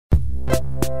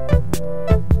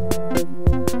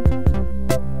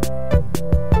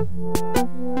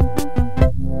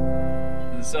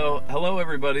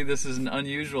everybody. This is an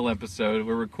unusual episode.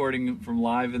 We're recording from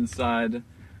live inside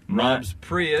Rob's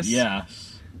Prius.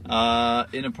 Yes.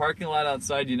 In a parking lot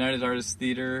outside United Artists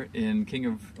Theater in King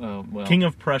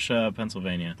of Prussia,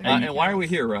 Pennsylvania. And why are we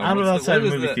here, Rob? Outside a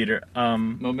movie theater.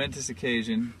 Momentous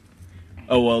occasion.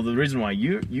 Oh, well, the reason why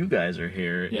you guys are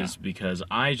here is because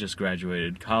I just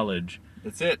graduated college.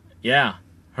 That's it. Yeah.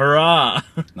 Hurrah!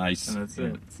 Nice. And that's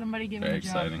it. Somebody give me a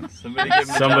job. Exciting.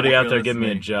 Somebody out there give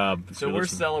me a job. So we're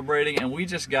celebrating, and we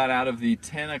just got out of the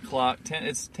 10 o'clock,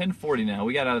 it's 10:40 now.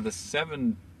 We got out of the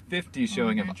 7:50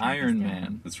 showing of Iron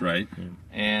Man. That's right.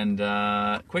 And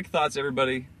quick thoughts,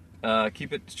 everybody.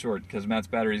 Keep it short, because Matt's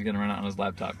battery is going to run out on his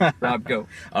laptop. Rob, go.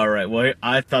 All right. Well,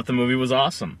 I thought the movie was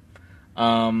awesome.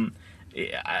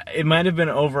 It might have been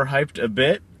overhyped a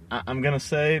bit, I'm going to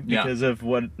say, because of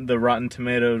what the Rotten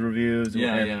Tomatoes reviews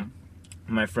and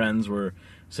my friends were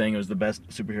saying it was the best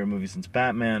superhero movie since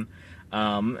Batman.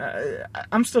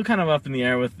 I'm still kind of up in the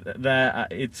air with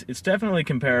that. It's definitely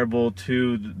comparable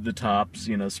to the tops,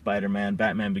 Spider-Man,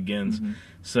 Batman Begins. Mm-hmm.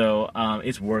 So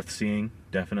it's worth seeing,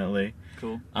 definitely.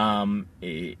 Cool.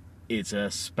 It's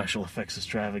a special effects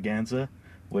extravaganza.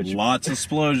 Lots of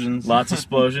explosions.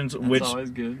 Which always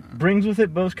good. Brings with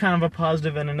it both kind of a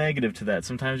positive and a negative to that.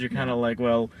 Sometimes you're kind of like,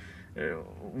 well,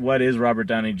 what is Robert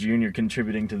Downey Jr.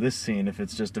 contributing to this scene if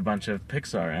it's just a bunch of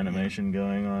Pixar animation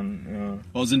going on?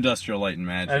 Well, it's Industrial Light and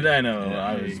Magic. And I know. Yeah,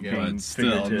 I was being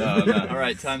still, figurative. no. All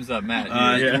right, time's up, Matt.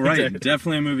 Right,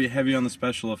 definitely a movie heavy on the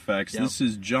special effects. Yep. This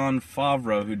is Jon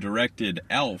Favreau, who directed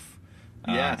Elf.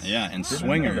 Yes. And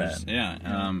Swingers.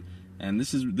 And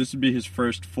this would be his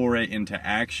first foray into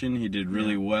action. He did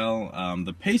really well.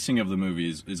 The pacing of the movie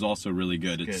is also really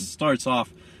good. It starts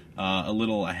off a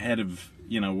little ahead of,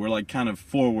 we're like kind of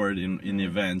forward in the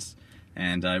events,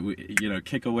 and we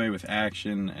kick away with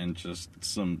action and just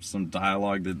some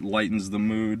dialogue that lightens the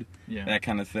mood, that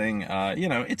kind of thing.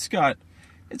 It's got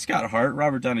heart.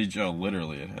 Robert Downey Jr.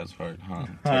 Literally, it has heart, huh?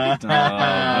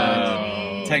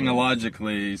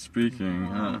 Technologically speaking.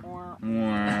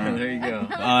 There you go.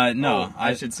 No,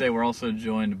 I should say we're also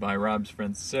joined by Rob's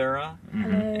friend Sarah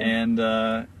Mm-hmm.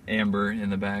 and Amber in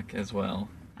the back as well.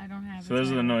 I don't have. So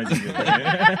those are the noises you hear.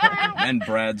 and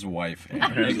Brad's wife.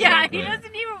 Yeah, he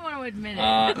doesn't even want to admit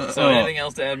it. So anything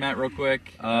else to add, Matt, real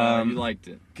quick? You liked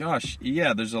it. Gosh,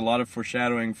 yeah, there's a lot of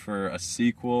foreshadowing for a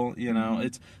sequel,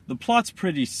 It's the plot's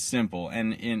pretty simple,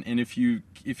 and if you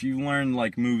learn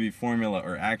like movie formula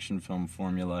or action film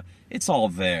formula, it's all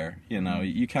there,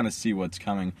 You kind of see what's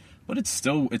coming, but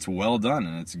it's well done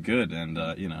and it's good, and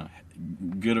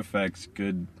good effects,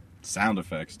 good sound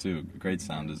effects too, great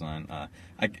sound design.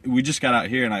 We just got out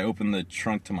here and I opened the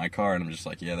trunk to my car and I'm just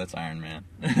like, yeah, that's Iron Man.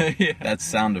 That's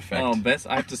sound effect.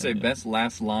 I have to say, best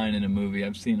last line in a movie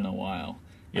I've seen in a while.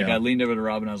 Like, I leaned over to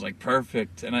Rob and I was like,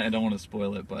 perfect, and I don't want to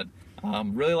spoil it, but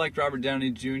really liked Robert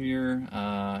Downey Jr.,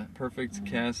 perfect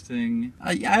casting.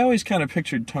 I always kind of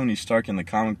pictured Tony Stark in the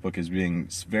comic book as being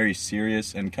very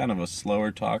serious and kind of a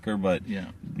slower talker, but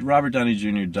Robert Downey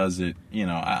Jr. does it,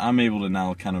 I'm able to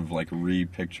now kind of like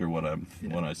re-picture what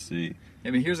I see. I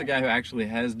mean, here's a guy who actually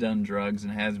has done drugs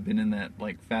and has been in that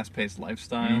like fast-paced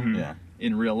lifestyle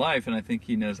in real life, and I think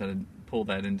he knows how to pull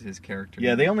that into his character.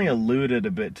 Yeah, they only alluded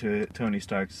a bit to Tony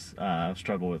Stark's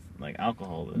struggle with like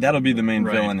alcoholism. That'll be the main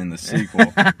villain in the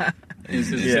sequel.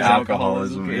 is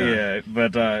alcoholism.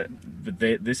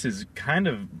 This is kind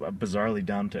of bizarrely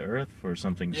down to earth for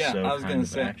something so I was kind gonna of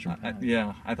say,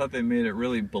 action. I thought they made it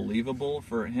really believable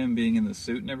for him being in the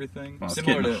suit and everything. Well, it's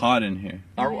getting hot in here.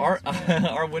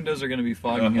 Our windows are going to be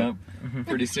fogging up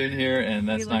pretty soon here, and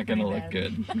that's not going to look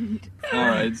good. All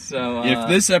right, so if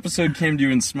this episode came to you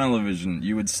in smell-o-vision,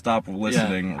 you would stop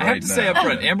listening right now. I have to say up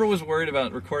front, Amber was worried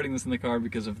about recording this in the car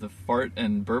because of the fart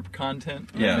and burp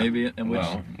content. Maybe.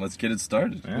 Well, let's get it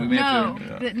started.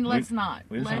 Yeah. Let's not.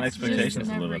 We have some expectations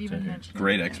to live up to.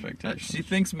 Great expectations. She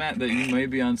thinks, Matt, that you may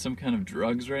be on some kind of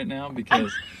drugs right now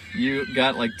because you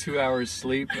got like 2 hours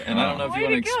sleep, and I don't know if you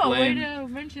want to explain. Way to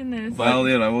mention this. Well,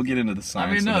 we'll get into the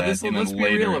science of that let's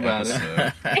be real about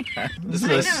it. This is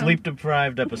a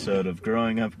sleep-deprived episode of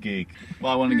Growing Up Geek.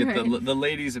 Well, I want to get the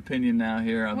ladies' opinion now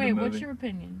here on the movie. Wait, what's your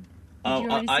opinion?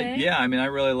 I mean, I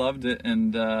really loved it,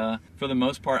 and for the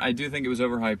most part, I do think it was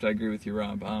overhyped. I agree with you,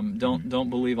 Rob. Don't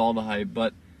believe all the hype,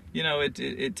 but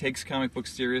it takes comic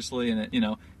books seriously,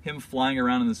 and him flying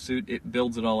around in the suit, it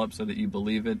builds it all up so that you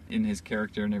believe it in his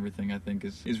character and everything. I think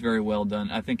is very well done.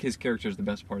 I think his character is the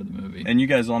best part of the movie. And you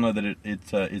guys all know that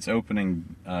its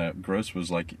opening gross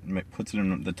was puts it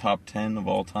in the top 10 of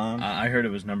all time. I heard it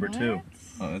was number 2.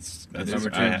 Oh, that's number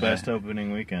 2 best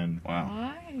opening weekend. Wow.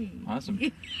 Why? Awesome.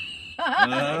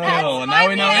 Oh, now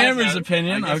we know Amber's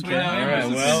opinion. I guess we Okay. know Amber's All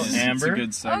right, well, opinion. Amber.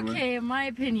 It's a good segue. Okay, in my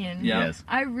opinion, Yeah. Yes.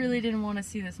 I really didn't want to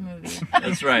see this movie.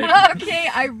 That's right. Okay,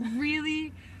 I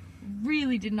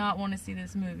really did not want to see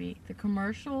this movie. The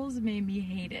commercials made me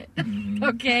hate it. Mm-hmm.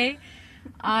 Okay?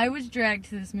 I was dragged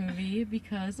to this movie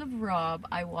because of Rob.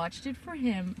 I watched it for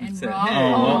him, and That's it. Rob Hey.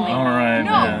 Oh, well, only. all right.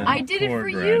 No, man. I did it Poor for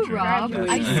you, graduate. Rob. I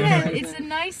Congratulations. said it's a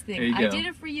nice There thing. you I go. did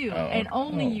it for you, Oh. and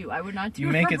only Oh. you. I would not do You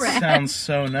it make for it Brad. sound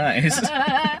so nice.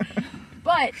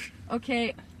 But,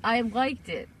 okay, I liked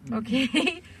it, Mm-hmm.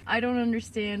 okay? I don't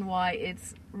understand why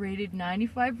it's rated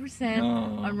 95%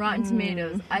 Oh. on Rotten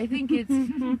Tomatoes. I think it's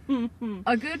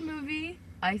a good movie.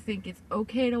 I think it's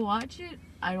okay to watch it.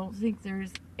 I don't think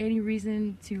there's any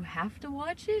reason to have to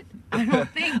watch it. I don't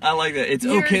think I like that. It's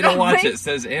You're okay to watch going- it,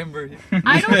 says Amber.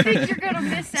 I don't think you're gonna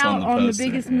miss It's on out the on the poster.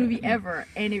 biggest movie ever,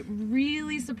 and it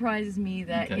really surprises me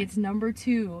that Okay. it's number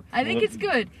 2. I think Well, it's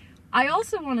good. I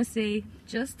also want to say,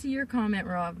 just to your comment,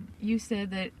 Rob, you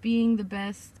said that being the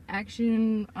best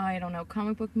action, I don't know,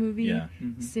 comic book movie Yeah.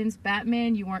 since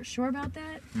Batman, you weren't sure about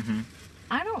that. Mhm.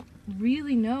 I don't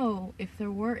really know if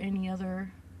there were any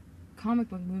other comic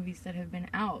book movies that have been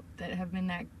out that have been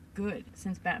that good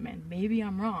since Batman. Maybe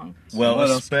I'm wrong. Well, What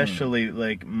else especially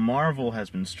like Marvel has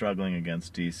been struggling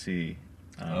against DC.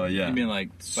 Oh yeah. You mean like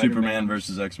Superman Spider-Man?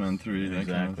 versus X-Men 3, that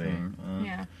Exactly. kind of thing.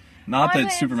 Yeah. Not Well, that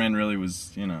it's- Superman really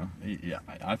was, yeah,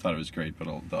 I thought it was great, but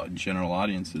the general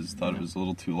audiences thought it was a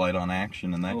little too light on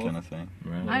action and that Well, kind of thing.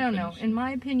 Right. I don't know. In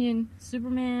my opinion,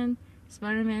 Superman,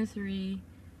 Spider-Man 3,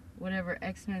 whatever,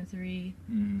 X-Men 3,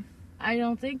 Mhm.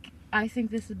 I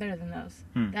think this is better than those.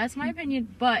 Hmm. That's my opinion,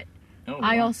 but Oh,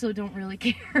 I wow. also don't really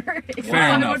care. if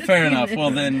Fair I enough, would've fair seen enough. this.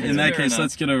 Well then, in It's that fair case, enough.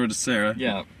 let's get over to Sarah.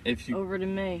 Yeah, if you. Over to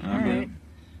me. Uh-huh. Alright.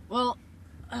 Well,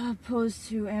 opposed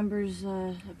to Amber's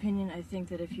opinion, I think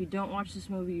that if you don't watch this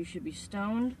movie, you should be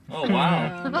stoned. Oh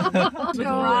wow. With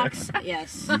rocks,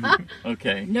 yes.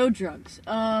 Okay. No drugs.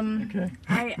 Okay.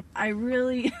 I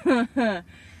really, I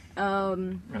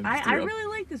through.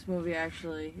 really like this movie.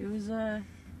 Actually, it was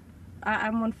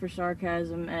I'm one for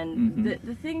sarcasm, and Mhm.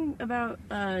 the thing about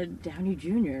Downey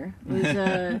Jr.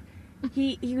 was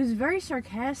he was very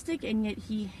sarcastic, and yet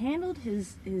he handled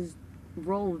his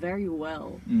role very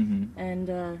well. Mm-hmm.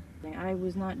 And I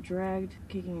was not dragged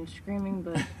kicking and screaming,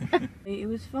 but it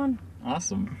was fun.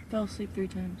 Awesome. Fell asleep 3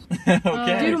 times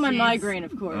Okay. due to my jeez. migraine,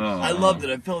 of course. Oh. I loved it.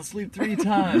 I fell asleep 3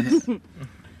 times.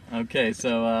 Okay, so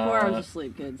 4 hours of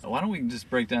sleep, kids. why don't we just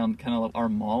break down kind of our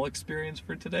mall experience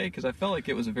for today? Because I felt like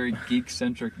it was a very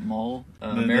geek-centric mall. The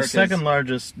America's- second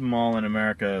largest mall in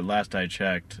America, last I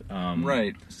checked.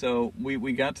 Right. So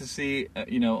we got to see,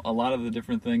 a lot of the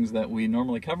different things that we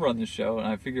normally cover on this show, and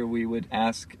I figure we would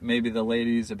ask maybe the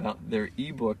ladies about their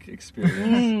ebook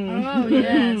experience. Oh,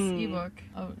 yes, ebook.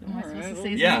 Oh, am I supposed Alright, to well, say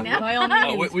Yeah. something now? By all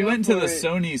We, means, we go went to for the it.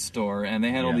 Sony store, and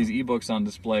they had all Yeah. these ebooks on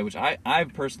display, which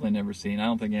I've personally never seen. I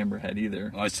don't think Amber had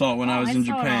either. I saw it when I was in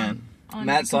saw it Japan. on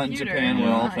Matt the saw it in computer. Japan, where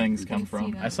all I things didn't come see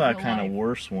from. that I saw a real kind of life.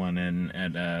 worse one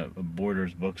at a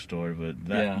Borders bookstore, but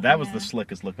Yeah. that was Yeah. the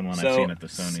slickest looking one I've So seen at the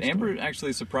Sony Amber store.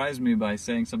 actually surprised me by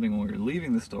saying something when we were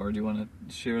leaving the store. Do you want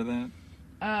to share that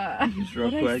just real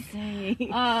What'd I quick? say?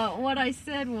 What I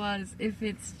said was, if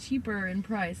it's cheaper in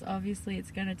price, obviously it's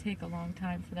going to take a long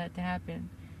time for that to happen.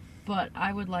 But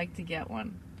I would like to get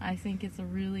one. I think it's a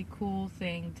really cool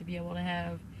thing to be able to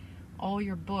have all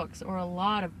your books, or a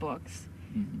lot of books,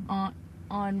 Mhm.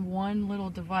 on one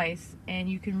little device, and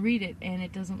you can read it, and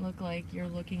it doesn't look like you're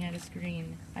looking at a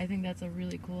screen. I think that's a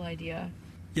really cool idea.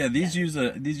 Yeah, these use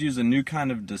a new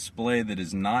kind of display that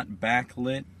is not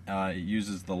backlit. It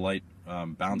uses the light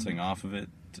bouncing off of it,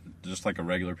 just like a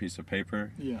regular piece of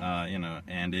paper. Yeah.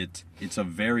 And it's a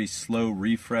very slow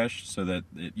refresh, so that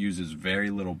it uses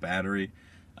very little battery.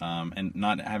 And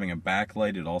not having a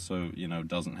backlight, it also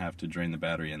doesn't have to drain the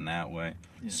battery in that way.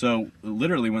 Yeah. So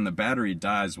literally, when the battery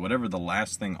dies, whatever the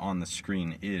last thing on the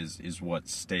screen is what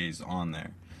stays on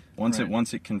there. Once Right.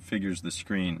 it configures the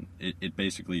screen, it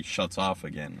basically shuts off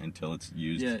again until it's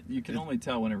used. Yeah, you can only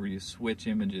tell whenever you switch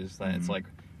images that it's like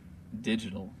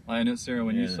digital. I know, Sarah,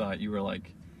 when you Yeah. saw it, you were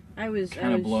like, I was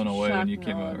kinda blown away when shocked you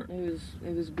came and awed. over.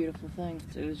 It was a beautiful thing.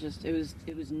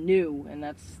 It was new, and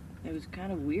it was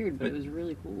kind of weird, but it was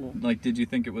really cool. like, did you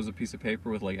think it was a piece of paper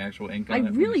with like actual ink I on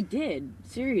it? really did,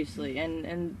 seriously,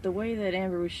 and the way that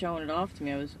Amber was showing it off to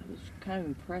me, I was kind of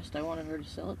impressed. I wanted her to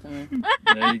sell it to me.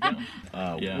 There you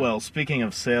go. Yeah. Well, speaking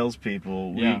of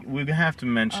salespeople, Yeah. we have to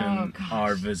mention Oh, gosh.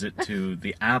 our visit to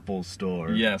the Apple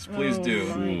store. Yes, please Oh, do.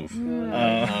 my Oof.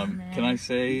 God. Can I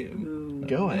say? Ooh.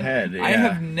 Go ahead. I yeah.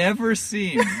 have never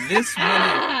seen this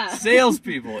many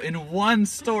salespeople in one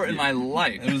store in my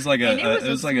life. It was like And it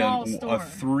was like small a store.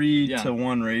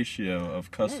 3-to-1 ratio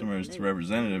of customers to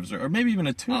representatives, or maybe even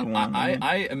a 2-to-1.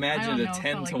 I imagined I a don't know, it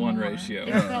 10 felt to like 1 more. ratio.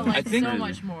 It felt like I think so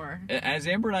much more. as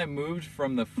Amber and I moved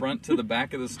from the front to the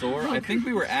back of the store, I think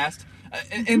we were asked,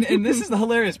 and this is the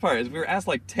hilarious part, is we were asked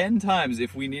like 10 times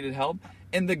if we needed help,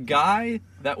 and the guy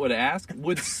that would ask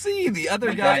would see the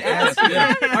other guy ask.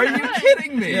 Yeah. Are you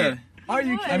kidding me? Yeah. Are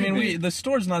you What? kidding I mean, me? the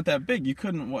store's not that big. You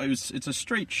couldn't. It's a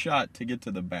straight shot to get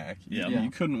to the back. Yeah. You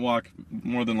couldn't walk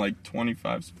more than like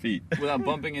 25 feet. Without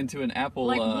bumping into an Apple.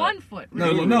 Like 1 foot. No,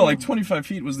 really. no, like 25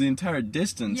 feet was the entire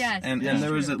distance. Yes, and that's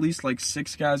there was true. at least like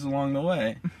 6 guys along the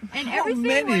way. And How everything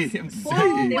many? was Employees? so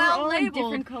They were well all in labeled.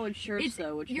 different colored shirts, It's,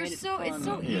 though, which you're made it so fun. it's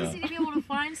so Yeah. easy to be able to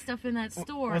find stuff in that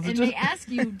store, Was it and just- they ask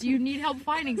you, "Do you need help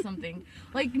finding something?"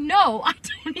 Like, no, I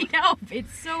don't need help.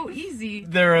 It's so easy.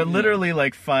 There are literally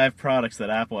like 5 products that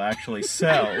Apple actually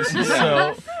sells.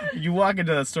 So you walk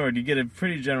into the store and you get a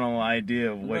pretty general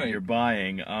idea of what Right. you're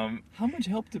buying. How much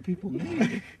help do people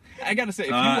need? I gotta say, if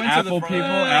you went Apple to the front, people,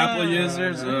 Apple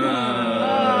users.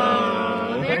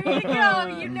 Oh, there you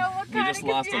go. You know what we kind just of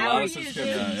lost a lot of confusion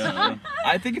it is. subscriptions.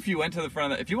 I think if you went to the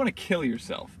front of if you want to kill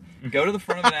yourself, go to the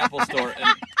front of an Apple store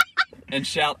and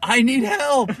shout, "I need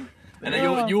help!" And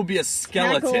then you will be a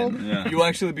skeleton. Tackled. Yeah. You will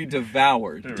actually be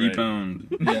devoured. Right.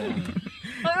 Deboned.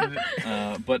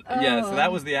 Yeah. But yeah, so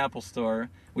that was the Apple store.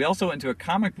 We also went to a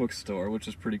comic book store, which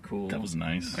was pretty cool. That was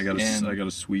nice. I got And-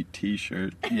 a sweet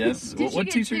T-shirt. Yes. Did what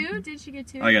she get t-shirt? 2? Did she get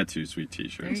 2? I got 2 sweet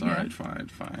T-shirts. There All you right, go.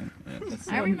 fine. Yeah.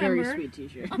 I One very remember. sweet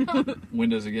T-shirt.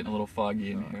 Windows are getting a little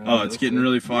foggy in here. Oh, it's getting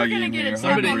really foggy gonna in get here. it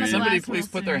Somebody, on the somebody glass please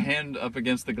real put their soon. hand up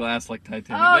against the glass like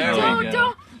Titanic. Oh, There we don't, go.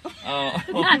 don't.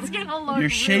 Oh, That's gonna look You're really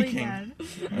shaking. bad.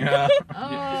 Yeah.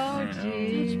 Oh,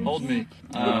 jeez. hold me.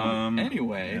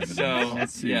 Anyway, so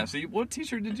let's see. yeah. So what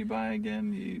T-shirt did you buy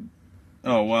again?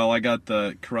 Oh, well, I got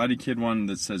the Karate Kid one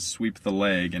that says sweep the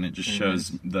leg, and it just shows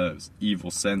the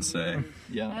evil sensei.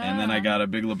 Yeah. And then I got a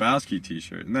Big Lebowski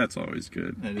T-shirt, and that's always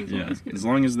good. That is Yeah, always good. as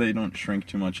long as they don't shrink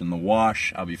too much in the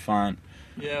wash, I'll be fine.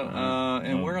 Yeah.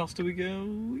 And where else do we go?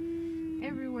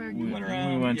 Everywhere. We went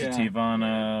around. We went yeah. to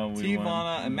Tivana.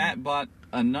 Tivana, and Matt bought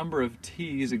a number of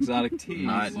teas, exotic teas.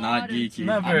 Not geeky.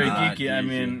 Not very Not geeky. I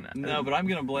mean, No, but I'm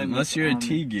gonna blame unless this you're a on-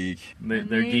 tea geek. they're And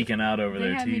geeking out over They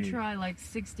their had tea. me try like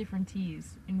 6 different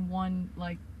teas in one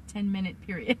like 10-minute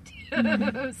period. Mm-hmm.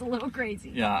 It was a little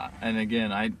crazy. Yeah, and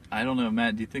again, I don't know,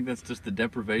 Matt. Do you think that's just the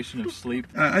deprivation of sleep?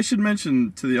 I should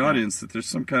mention to the audience that there's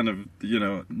some kind of,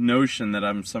 notion that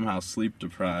I'm somehow sleep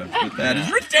deprived, but that is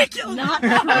ridiculous. Not Oh,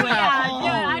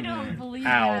 yeah, I don't believe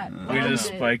Ow. that. We One just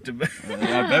bit. spiked a bit.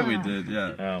 I bet we did,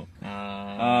 yeah.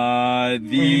 Oh.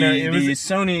 The it was-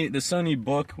 Sony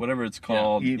book, whatever it's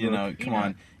called, E-book. come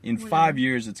on. In 5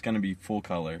 years, it's going to be full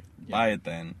color. Buy it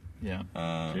then. Yeah.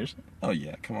 Seriously? Oh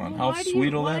yeah, come on. Well, How why do sweet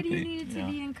you, will why that do you be? need it to Yeah.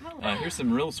 be in color? Here's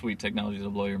some real sweet technology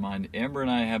that'll blow your mind. Amber and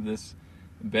I have this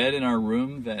bed in our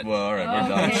room that Well, all right, we're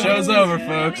done. Okay. Show's over, Really?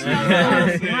 folks.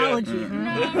 Technology.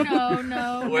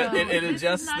 No. Where it This is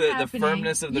adjusts not the happening.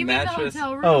 firmness of the You mean mattress.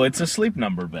 hotel room? Oh, it's a sleep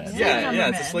number bed. Yeah, number yeah,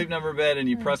 it's a bed. sleep number bed, and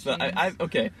you press the. jeez.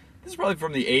 Okay, this is probably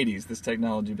from the '80s. This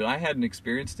technology, but I hadn't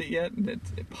experienced it yet. And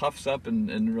it puffs up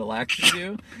and relaxes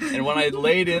you. And when I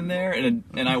laid in there and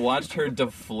I watched her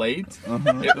deflate, it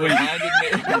reminded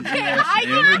me. Okay, I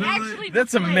can actually.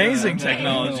 That's deflate. amazing Yeah.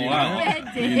 technology. Wow. man.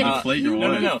 Bed You did. deflate your No,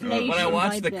 wife. no. Deflation When I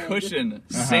watched by the bed. cushion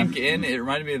sink in, it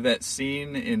reminded me of that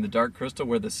scene in The Dark Crystal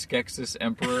where the Skeksis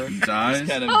Emperor Dies?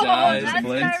 just kind of Oh, dies, that's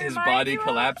what I his remind body you of?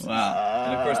 collapses, Wow.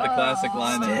 and of course the classic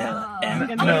line.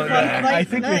 No, I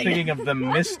think you're thinking of the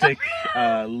Mystic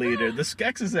leader. The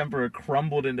Skeksis Emperor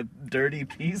crumbled into dirty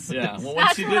pieces. Yeah, well, when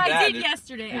That's she what did I that, did it,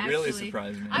 yesterday. it actually, really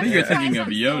surprised me. I I'm think you're surprised thinking of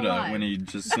I'm still Yoda alive. when he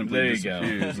just simply There you go.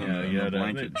 disappears Yeah, and the Yoda.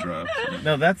 blanket drops.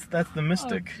 No, that's the Oh,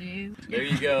 Mystic. jeez. There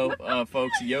you go,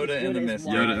 folks. Yoda and the Yoda's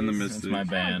Mystic. Yoda and the Wise. That's Mystic. my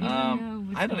band.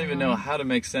 I don't even know how to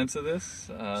make sense of this.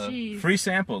 Jeez. Free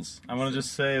samples. I want to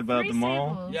just say about Free the mall.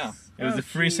 samples. Yeah. It was Oh, a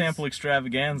free jeez. sample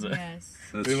extravaganza. Yes.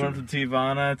 That's We true. went from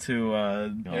Tivana to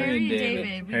and Harry and David.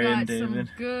 David. We Harry got and some David.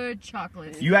 good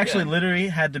chocolate. You actually Yeah. literally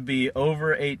had to be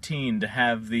over 18 to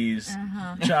have these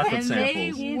chocolate And samples.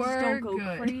 they Kids were don't go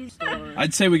good. crazy.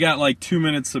 I'd say we got like 2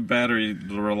 minutes of battery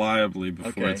reliably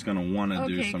before Okay. it's going to want to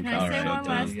do Okay, some can kind I of say one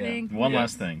shutdown. last Yeah. thing? One Yeah.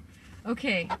 last thing.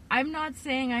 Okay, I'm not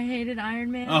saying I hated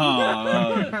Iron Man. Oh,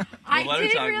 I Well, let her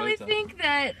did talk, let really her talk. think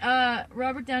that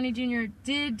Robert Downey Jr.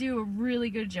 did do a really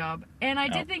good job, and I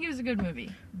Oh. did think it was a good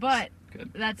movie. But Good.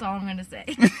 that's all I'm gonna say.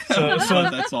 So that's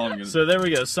all I'm going to say. So there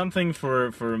we go. Something for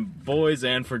boys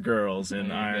and for girls in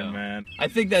There you Iron go. Man. I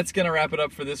think that's going to wrap it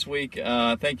up for this week.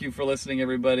 Thank you for listening,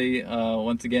 everybody.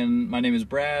 Once again, my name is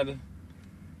Brad.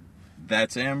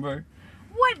 That's Amber.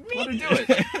 What me? Let her do it.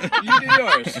 You do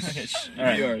yours. All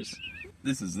right. Do yours.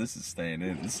 This is staying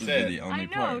in. This is Say it. the I only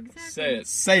know, part. exactly. Say it.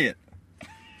 Say it.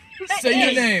 Say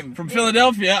your name. From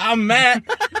Philadelphia, I'm Matt.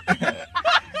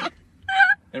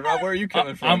 And Rob, where are you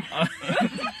coming from?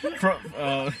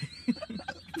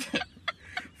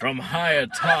 From high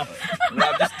atop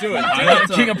Rob, just do it.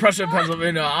 the King of Prussia,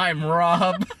 Pennsylvania, I'm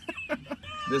Rob.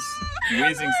 This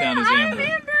wheezing sound is I'm Amber.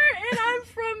 Amber, and I'm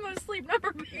from Sleep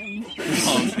Number B.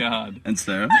 Oh, God. And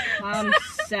Sarah. I'm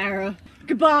Sarah.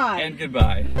 Goodbye. And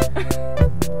goodbye.